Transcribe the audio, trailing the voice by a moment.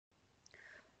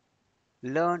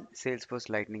Learn Salesforce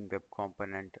Lightning Web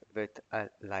Component with a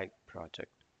live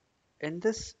project. In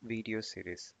this video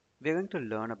series, we're going to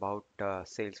learn about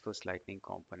Salesforce Lightning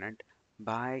Component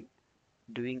by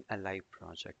doing a live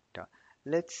project.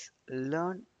 Let's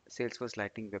learn Salesforce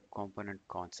Lightning Web Component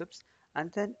concepts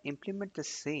and then implement the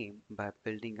same by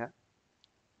building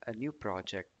a new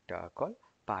project called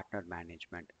Partner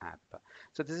Management App.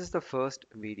 So this is the first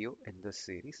video in this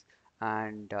series,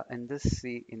 and in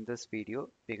this video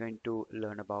we're going to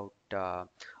learn about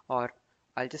or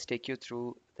I'll just take you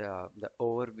through the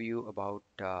overview about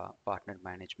Partner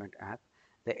Management App,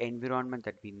 the environment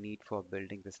that we need for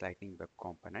building this Lightning Web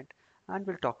Component, and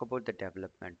we'll talk about the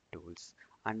development tools.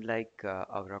 Unlike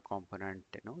our component,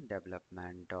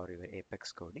 development or even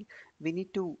Apex coding, we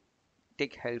need to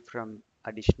take help from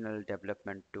additional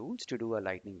development tools to do a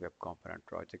Lightning Web Component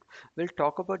project. We'll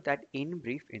talk about that in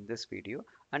brief in this video,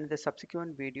 and in the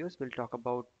subsequent videos, we'll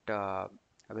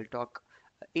talk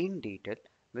in detail.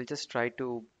 We'll just try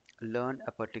to learn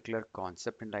a particular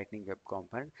concept in Lightning Web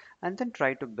Component and then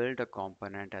try to build a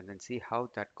component and then see how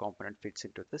that component fits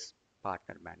into this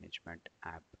partner management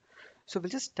app. So we'll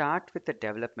just start with the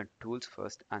development tools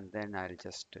first, and then I'll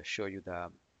just show you the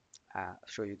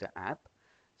app.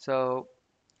 So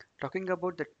talking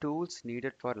about the tools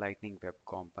needed for Lightning Web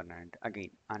Component,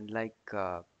 again, unlike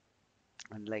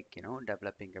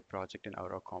developing a project in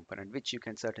Aura Component, which you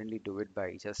can certainly do it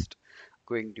by just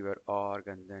going to your org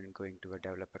and then going to a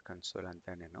developer console, and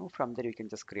then from there you can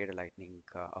just create a Lightning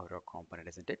Aura Component,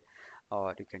 isn't it?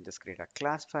 Or you can just create a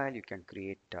class file, you can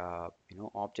create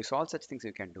objects, all such things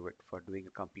you can do it for doing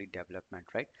a complete development,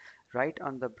 right? Right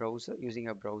on the browser, using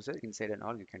a browser inside and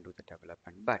all, you can do the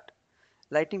development. But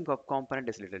Lightning Web Component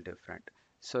is a little different.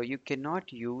 So you cannot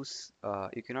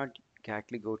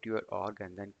directly go to your org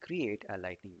and then create a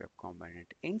Lightning Web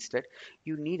Component. Instead,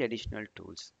 you need additional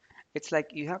tools. It's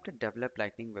like you have to develop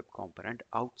Lightning Web Component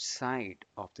outside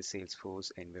of the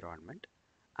Salesforce environment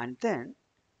and then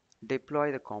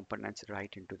deploy the components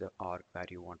right into the org where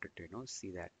you wanted to,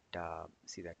 see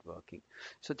that working.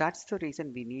 So that's the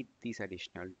reason we need these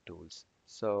additional tools.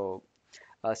 So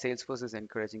Salesforce is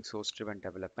encouraging source-driven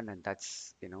development, and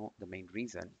that's the main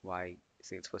reason why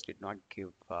Salesforce did not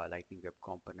give Lightning Web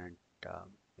Component,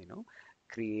 you know,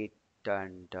 create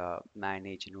and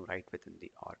manage, right within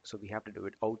the org. So we have to do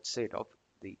it outside of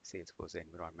the Salesforce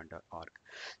environment or org.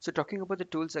 So talking about the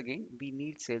tools again, we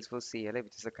need Salesforce CLI,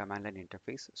 which is a command line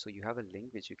interface. So you have a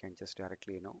link which you can just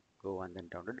directly, go and then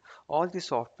download. All the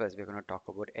softwares we're going to talk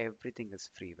about, everything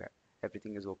is freeware.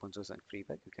 Everything is open source and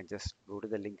freeware. You can just go to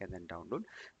the link and then download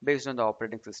based on the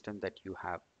operating system that you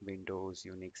have, Windows,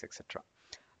 Unix, etc.,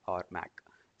 or Mac.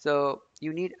 So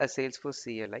you need a Salesforce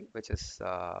CLI, which is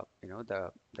the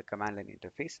command line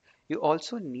interface. You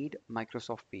also need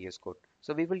Microsoft VS Code.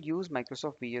 So we will use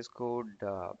Microsoft VS Code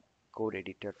code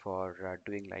editor for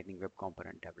doing Lightning Web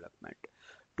Component development.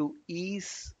 To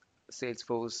ease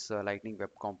Salesforce Lightning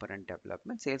Web Component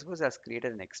development, Salesforce has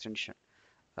created an extension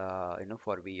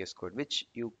for VS Code, which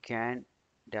you can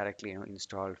directly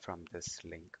install from this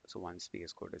link. So once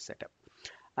VS Code is set up,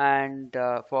 and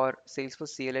for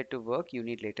Salesforce CLI to work, you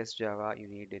need latest Java, you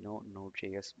need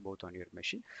Node.js both on your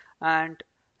machine, and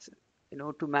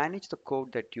to manage the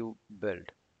code that you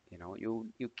build.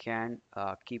 You can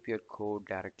keep your code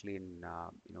directly in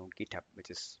GitHub, which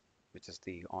is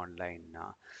the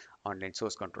online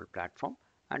source control platform,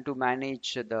 and to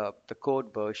manage the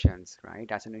code versions,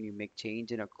 right? As and when you make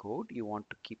change in a code, you want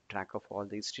to keep track of all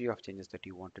the history of changes that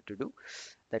you wanted to do,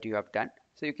 that you have done.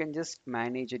 So you can just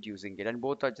manage it using it, and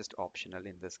both are just optional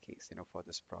in this case, for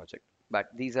this project. But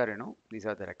these are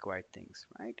the required things,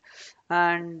 right?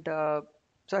 And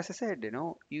so as I said,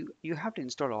 you have to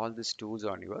install all these tools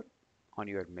on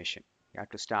your machine. You have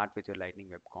to start with your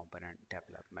Lightning Web Component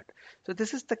development. So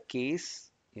this is the case,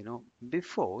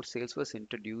 before Salesforce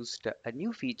introduced a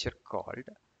new feature called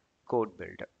Code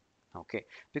Builder. Okay,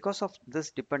 because of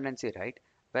this dependency, right?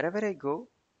 Wherever I go,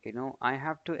 I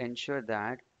have to ensure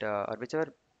that or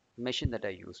whichever machine that I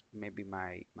use, maybe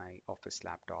my office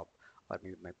laptop or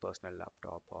maybe my personal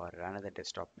laptop or another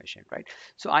desktop machine, right?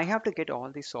 So I have to get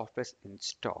all these softwares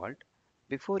installed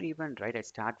before even, right, I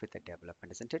start with the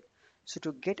development, isn't it? So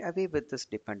to get away with this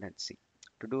dependency,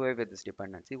 to do away with this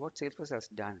dependency, what Salesforce has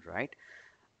done, right?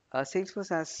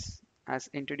 Salesforce has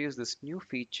introduced this new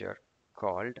feature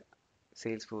called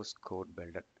Salesforce Code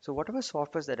Builder. So whatever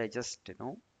softwares that I just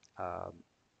um,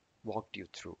 walked you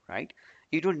through, right?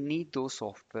 You don't need those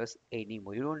softwares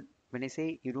anymore. You don't. When I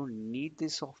say you don't need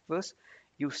these softwares,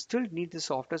 you still need the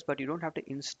softwares, but you don't have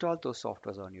to install those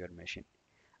softwares on your machine.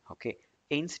 Okay.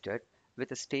 Instead,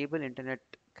 with a stable internet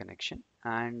connection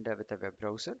and with a web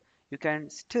browser, you can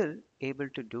still able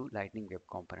to do Lightning Web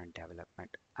Component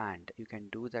development, and you can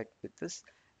do that with this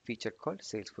feature called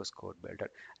Salesforce Code Builder.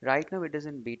 Right now, it is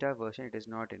in beta version. It is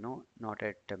not, not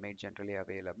at made generally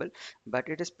available, but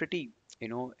it is pretty,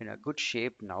 in a good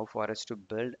shape now for us to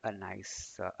build a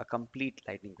nice, a complete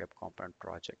Lightning Web Component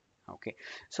project. Okay,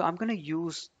 so I'm going to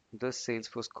use this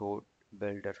Salesforce Code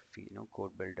Builder,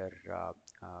 Code Builder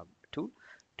tool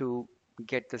to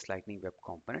get this Lightning Web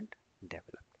Component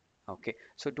developed. Okay,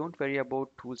 so don't worry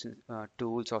about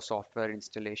tools or software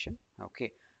installation.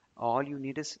 Okay, all you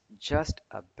need is just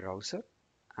a browser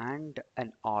and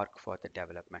an org for the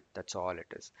development. That's all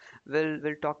it is.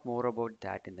 We'll talk more about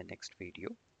that in the next video.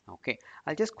 Okay,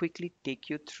 I'll just quickly take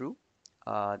you through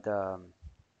the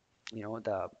you know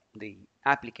the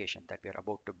application that we are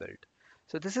about to build.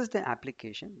 So this is the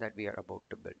application that we are about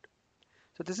to build.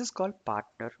 So this is called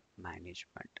partner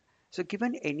management. So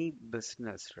given any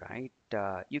business, right,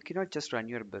 you cannot just run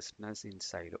your business in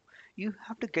silo. You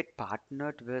have to get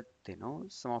partnered with,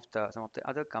 some of the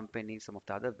other companies, some of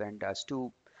the other vendors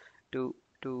to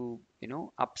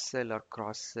upsell or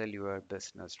cross sell your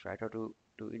business, right, or to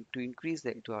increase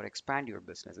the to or expand your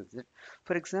business. Is it?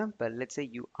 For example, let's say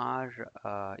you are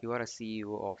a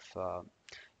CEO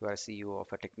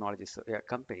of a technology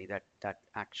company that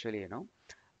actually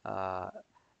uh,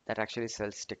 that actually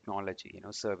sells technology,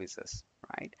 services,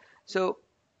 right? So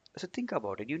so think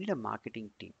about it. You need a marketing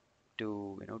team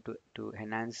to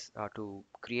enhance or to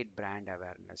create brand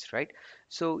awareness, right?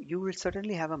 So you will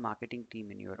certainly have a marketing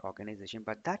team in your organization,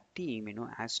 but that team,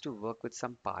 has to work with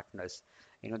some partners.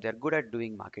 They're good at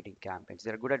doing marketing campaigns.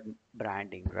 They're good at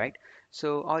branding, right?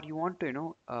 So, or you want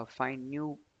to, find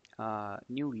new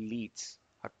leads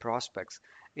or prospects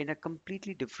in a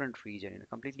completely different region, in a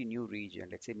completely new region,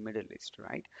 let's say Middle East,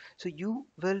 right? So you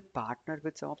will partner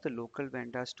with some of the local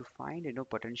vendors to find,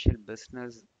 potential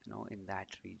business, in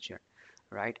that region,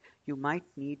 right? You might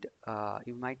need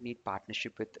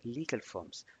partnership with legal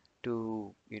firms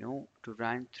to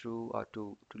run through or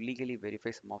to legally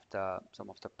verify some of the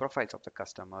profiles of the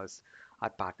customers or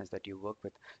partners that you work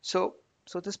with. So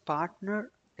this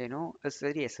partner, is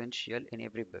very essential in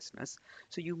every business.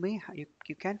 So you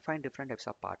can find different types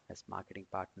of partners: marketing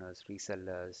partners,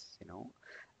 resellers,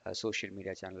 social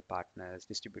media channel partners,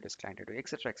 distributors, client,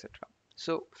 etc., etc.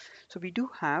 So, so we do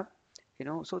have,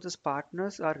 so these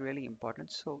partners are really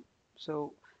important. So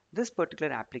this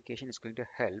particular application is going to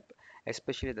help,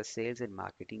 especially the sales and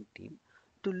marketing team,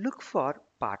 to look for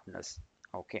partners.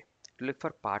 Okay, to look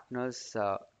for partners,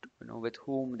 with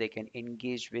whom they can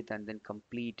engage with and then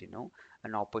complete,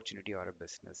 an opportunity or a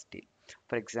business deal.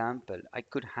 For example, I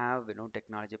could have,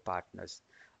 technology partners.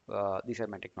 These are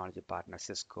my technology partners: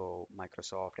 Cisco,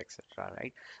 Microsoft, etc.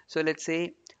 Right? So let's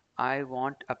say I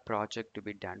want a project to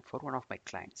be done for one of my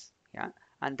clients, yeah,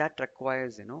 and that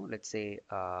requires, let's say,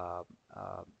 some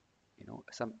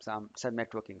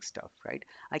networking stuff, right?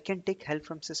 I can take help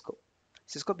from Cisco.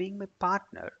 Cisco being my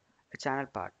partner, a channel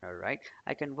partner, right?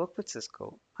 I can work with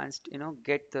Cisco and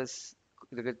get this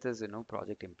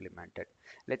project implemented.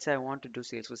 Let's say I want to do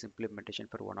Salesforce implementation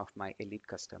for one of my elite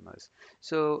customers.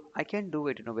 So I can do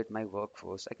it, with my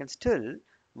workforce. I can still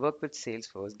work with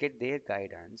Salesforce, get their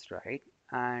guidance, right?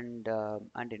 And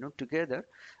together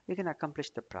we can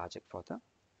accomplish the project for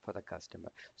the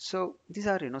customer. So these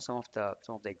are, some of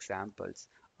the examples.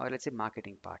 Or let's say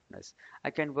marketing partners. I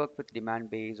can work with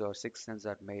demand base or Six Sense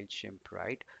or Mailchimp,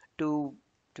 right? To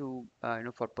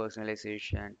for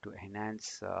personalization, to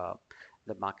enhance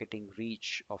the marketing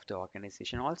reach of the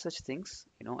organization. All such things,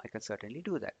 I can certainly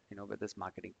do that, with this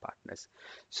marketing partners.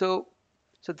 So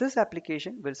so this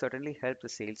application will certainly help the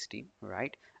sales team,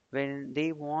 right? When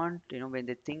they want, when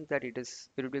they think that it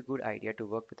would be a good idea to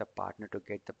work with a partner to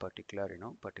get the particular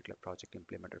project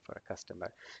implemented for a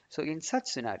customer. So in such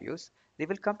scenarios, they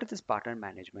will come to this partner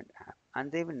management app,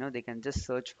 and they will know they can just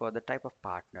search for the type of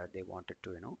partner they wanted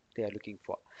to, they are looking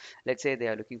for. Let's say they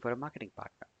are looking for a marketing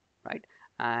partner, right?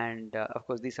 And of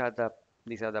course, these are the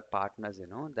partners,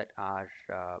 that are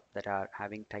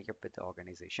having tie up with the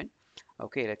organization.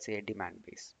 Okay, let's say a demand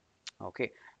base.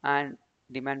 Okay, and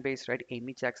demand base, right?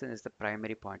 Amy Jackson is the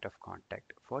primary point of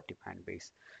contact for demand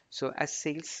base. So as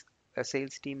a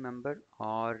sales team member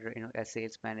or a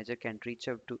sales manager can reach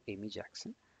out to Amy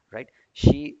Jackson, right?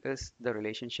 She is the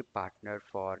relationship partner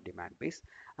for demand base.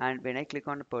 And when I click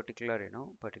on a particular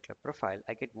profile,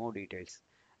 I get more details,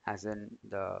 as in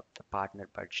the partner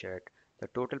budget, the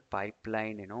total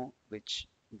pipeline, which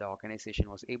the organization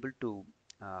was able to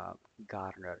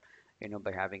garner,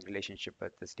 by having relationship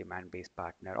with this demand-based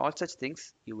partner. All such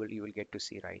things you will get to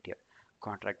see right here.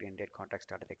 Contract ended, contract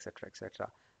started, etc., etc.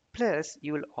 Plus,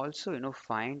 you will also,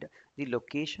 find the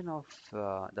location of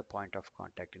the point of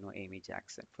contact, Amy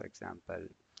Jackson, for example.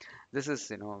 This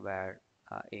is, where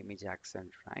Amy Jackson,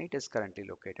 right, is currently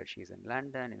located. She's in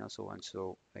London, so and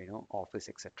so, office,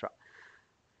 etc.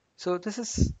 So this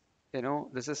is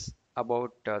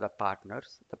about the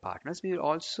partners. The partners, we will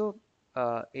also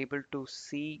able to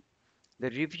see the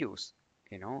reviews,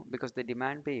 because the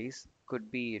demand base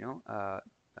could be,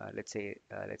 let's say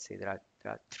there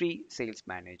are three sales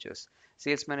managers.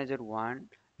 Sales manager one,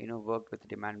 worked with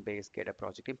demand base, get a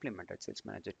project implemented. Sales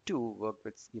manager two worked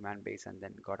with demand base and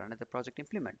then got another project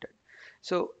implemented.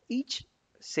 So each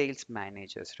sales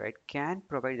managers, right, can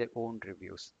provide their own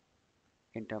reviews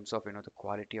in terms of, the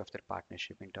quality of their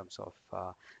partnership, in terms of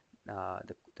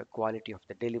the quality of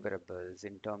the deliverables,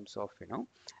 in terms of,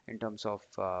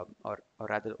 or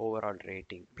rather overall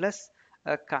rating, plus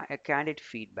a candid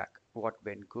feedback, what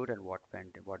went good and what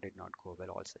did not go well,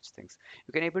 all such things.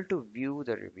 You can able to view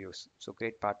the reviews. So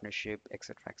great partnership,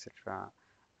 etc., etc.,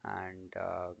 and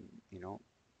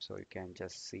so you can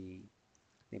just see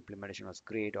the implementation was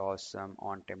great, awesome,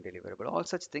 on-time deliverable. All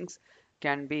such things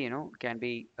can be, can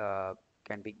be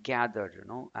gathered,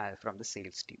 from the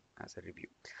sales team as a review.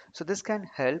 So this can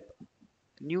help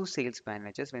new sales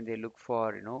managers when they look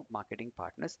for, marketing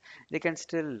partners. They can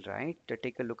still, right, to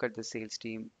take a look at the sales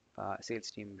team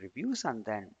reviews, and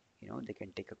then, they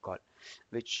can take a call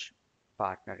which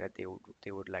partner that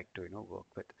they would like to, work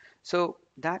with. So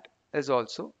that is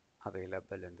also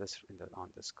available in this on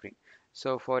the screen.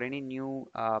 So for any new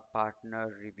partner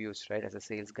reviews, right, as a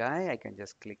sales guy, I can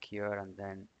just click here and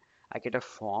then I get a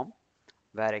form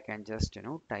where I can just,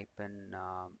 type in,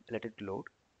 let it load.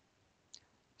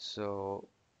 So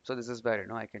so this is where,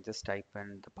 I can just type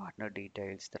in the partner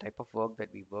details, the type of work that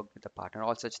we work with the partner,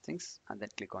 all such things, and then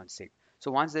click on save.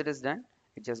 So once it is done,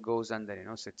 it just goes and then,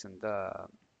 sits in the,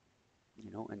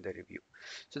 in the review.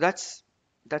 So that's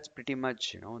pretty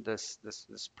much,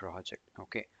 this project.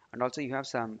 Okay, and also you have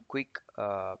some quick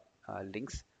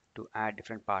links to add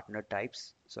different partner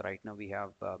types. So right now we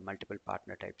have multiple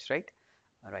partner types, right?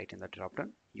 Right in the drop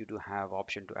down, you do have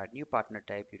option to add new partner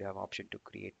type. You do have option to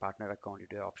create partner account. You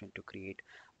do have option to create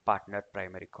partner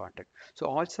primary contact. So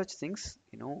all such things,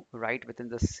 right within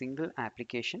the single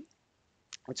application,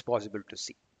 it's possible to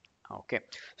see. Okay,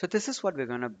 so this is what we're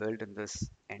going to build in this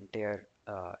entire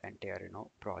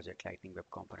project, Lightning Web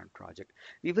Component project.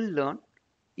 We will learn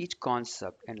each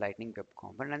concept in Lightning Web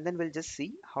Component, and then we'll just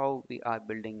see how we are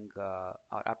building or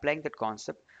applying that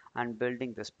concept and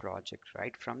building this project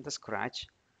right from the scratch,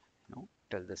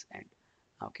 till this end.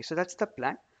 Okay, so that's the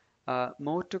plan.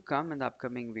 More to come in the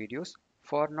upcoming videos.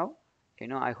 For now,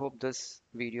 I hope this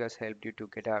video has helped you to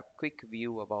get a quick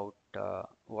view about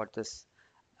what this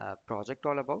project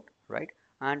all about, right?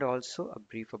 And also a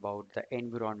brief about the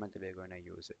environment that we're going to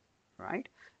use it, right?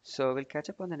 So we'll catch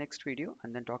up on the next video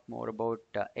and then talk more about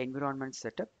environment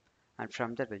setup. And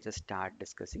from there, we'll just start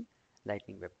discussing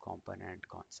Lightning Web Component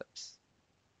concepts.